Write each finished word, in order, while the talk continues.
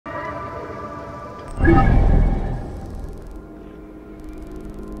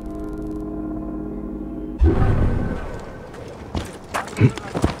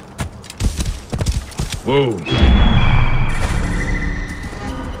Whoa.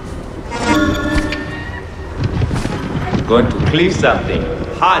 Going to clean something.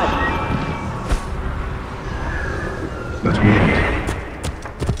 Hot. That's wind.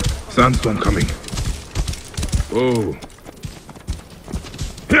 Sandstorm coming. Whoa.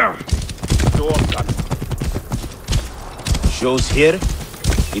 Yeah. Storm coming. Shows here.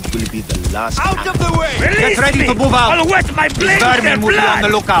 It will be the last. Out of the way! Get ready to move out! I'll wet my blade These with their vermin will be on blood! the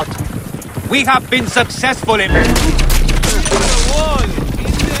lookout. We have been successful in...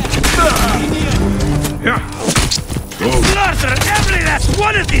 Yeah. Whoa. Slaughter every last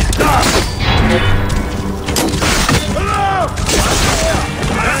one of these dogs!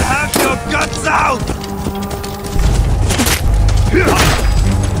 I'll have your guts out! Yeah.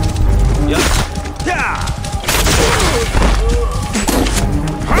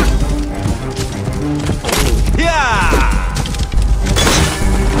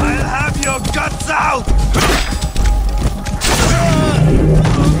 I'll have your guts out!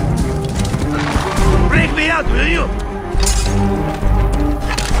 Break me out, will you?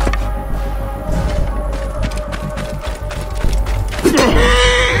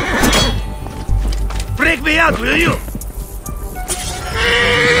 Break me out, will you?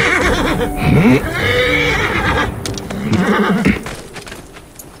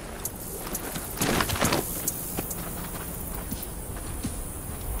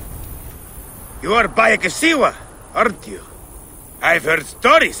 You are Bayakasiwa, aren't you? I've heard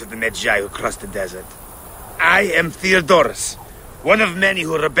stories of the Medjay who crossed the desert. I am Theodorus, one of many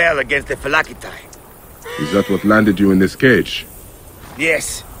who rebel against the Phylakitai. Is that what landed you in this cage?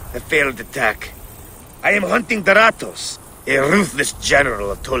 Yes, a failed attack. I am hunting Daratos, a ruthless general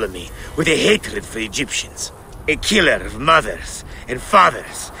of Ptolemy with a hatred for Egyptians. A killer of mothers and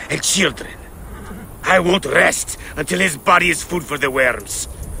fathers and children. I won't rest until his body is food for the worms.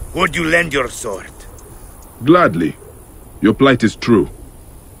 Would you lend your sword? Gladly. Your plight is true.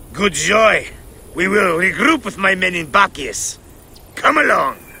 Good joy. We will regroup with my men in Bacchius. Come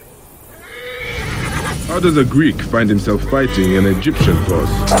along. How does a Greek find himself fighting an Egyptian cause?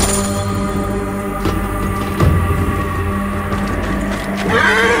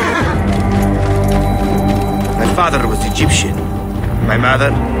 My father was Egyptian. My mother,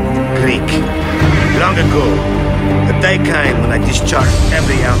 Greek. Long ago, a day came when I discharged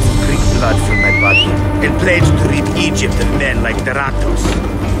every ounce of Greek blood from my body and pledged to rid Egypt of men like Daratos.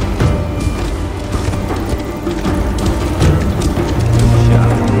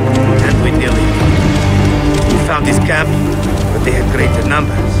 And we nearly did. We found his camp, but they had greater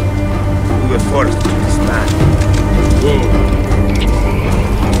numbers. We were forced to disband. Whoa.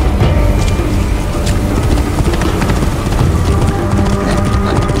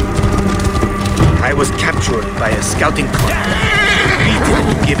 I was captured by a scouting corps, beaten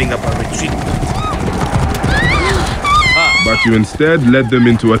into giving up our retreat. But you instead led them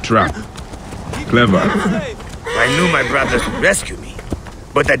into a trap. Clever. I knew my brothers would rescue me,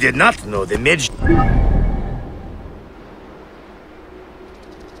 but I did not know the Medj.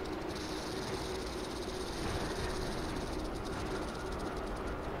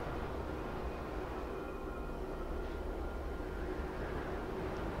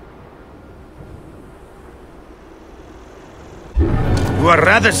 You are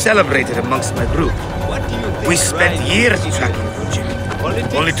rather celebrated amongst my group. We spent years tracking Egypt,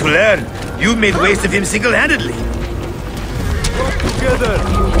 only to learn you made waste of him single-handedly. Together,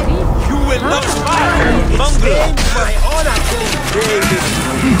 you will not fight. Mongrel, my honor.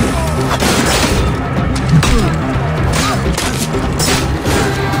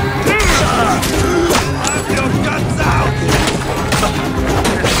 Have your guts out!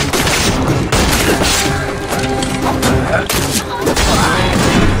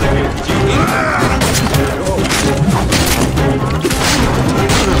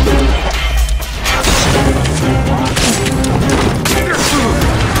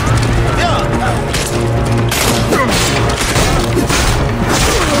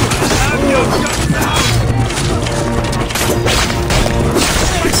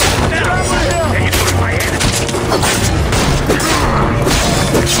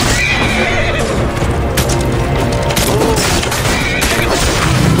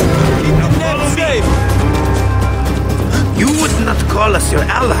 Call us your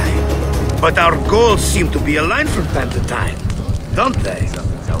ally, but our goals seem to be aligned from time to time, don't they?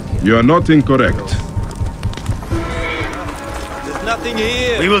 You are not incorrect. There's nothing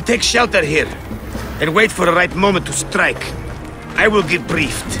here. We will take shelter here and wait for the right moment to strike. I will get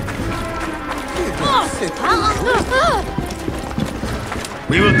briefed.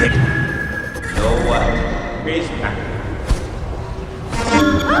 We will take... No one. Face back.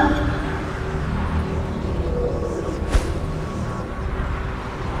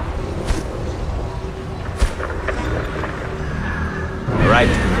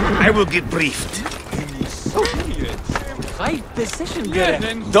 Right. I will get briefed.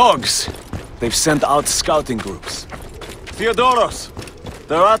 Dogs! They've sent out scouting groups. Theodoros!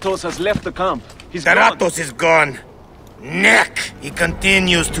 Daratos has left the camp. He's gone. Daratos is gone. Neck! He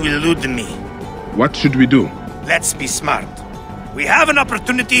continues to elude me. What should we do? Let's be smart. We have an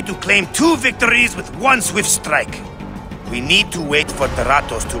opportunity to claim 2 victories with 1 swift strike. We need to wait for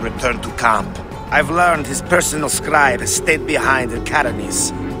Daratos to return to camp. I've learned his personal scribe has stayed behind in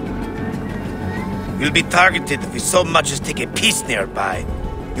Caranis. We'll be targeted if we so much as take a piece nearby.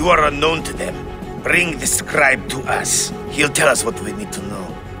 You are unknown to them. Bring the scribe to us. He'll tell us what we need to know.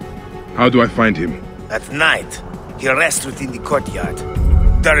 How do I find him? At night, he rests within the courtyard.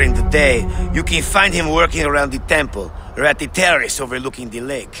 During the day, you can find him working around the temple or at the terrace overlooking the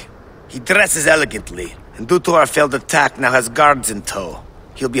lake. He dresses elegantly, and due to our failed attack, now has guards in tow.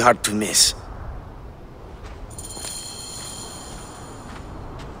 He'll be hard to miss.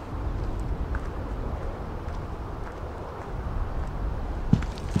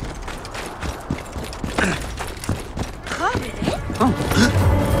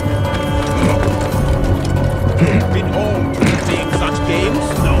 Been home playing such games?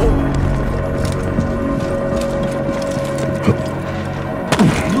 No.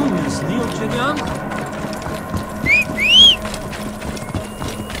 Luis, Neo Genian?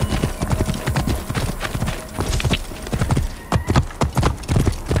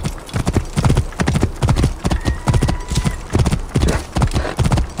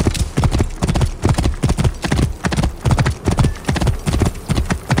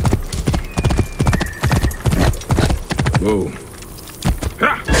 Whoa.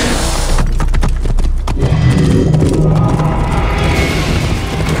 Ha!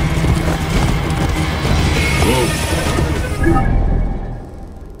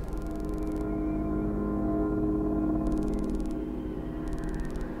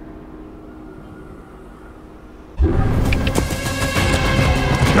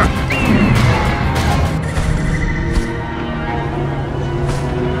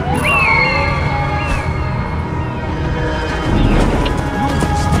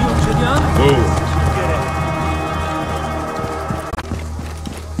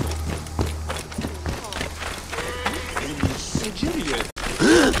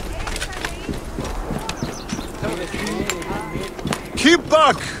 Keep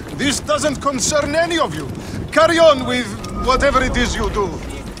back! This doesn't concern any of you. Carry on with whatever it is you do.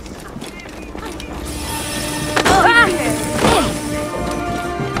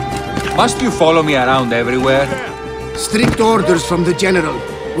 Must you follow me around everywhere? Strict orders from the General.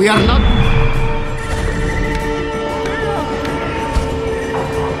 We are not...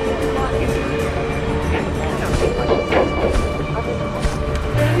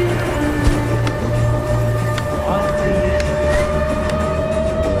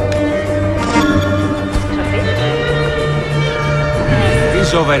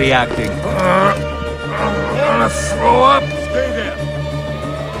 He's overreacting. I'm gonna throw up. Stay there.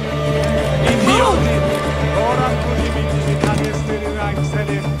 In the open.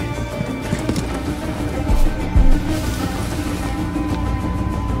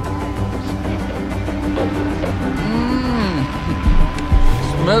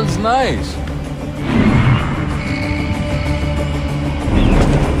 Smells nice.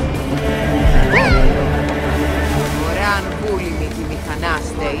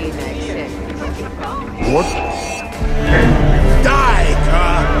 What? Die, Ka!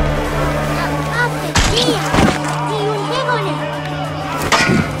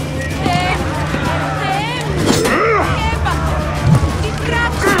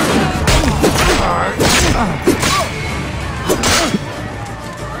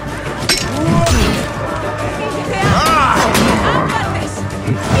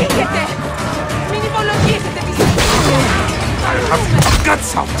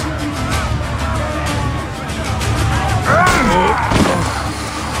 Guts out!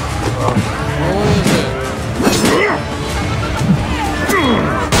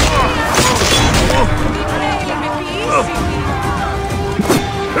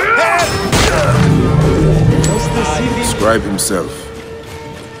 Scribe himself.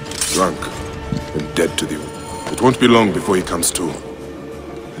 Drunk and dead to the... It won't be long before he comes to.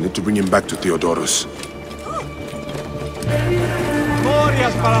 I need to bring him back to Theodoros.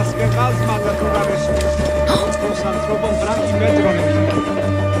 Μόριας παρασκευάσματα του γαρεσούς. Προς ανθρώπων βράχει μέτρων εκεί.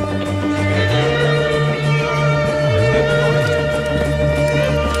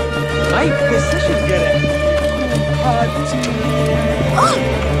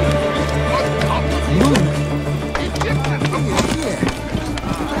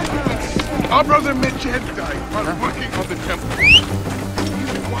 Our brother Medjed died while working on the temple.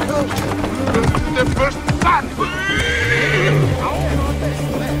 The first son!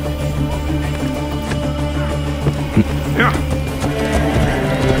 Yeah.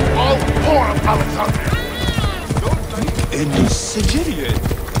 All four of Alexandria. And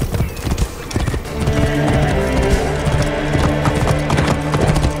Sigirian.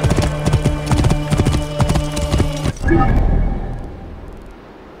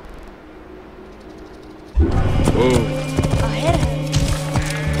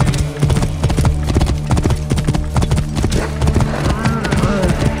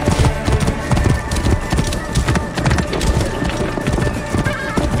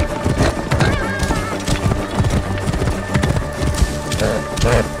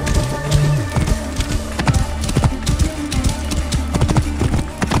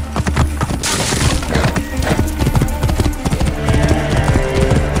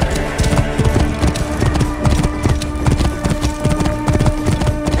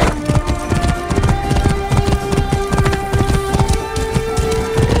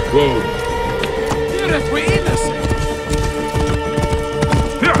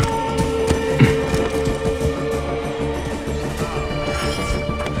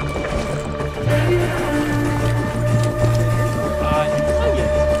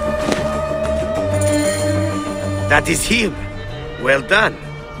 That is him. Well done.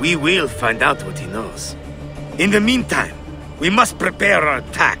 We will find out what he knows. In the meantime, we must prepare our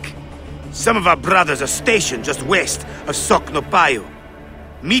attack. Some of our brothers are stationed just west of Soknopayu.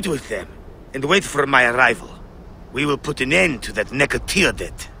 Meet with them and wait for my arrival. We will put an end to that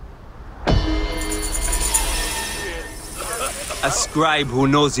Nekatiodet. A scribe who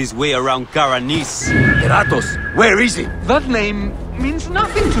knows his way around Karanis. Ratos, where is he? That name means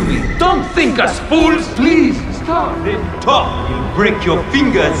nothing to me. Don't think us fools, please. Stop. Then talk, you'll break your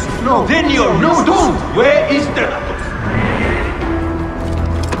fingers. No. Then you're No, don't. Where is the Ratos?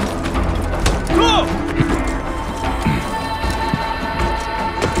 Go!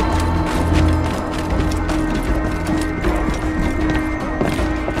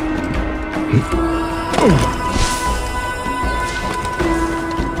 Oh.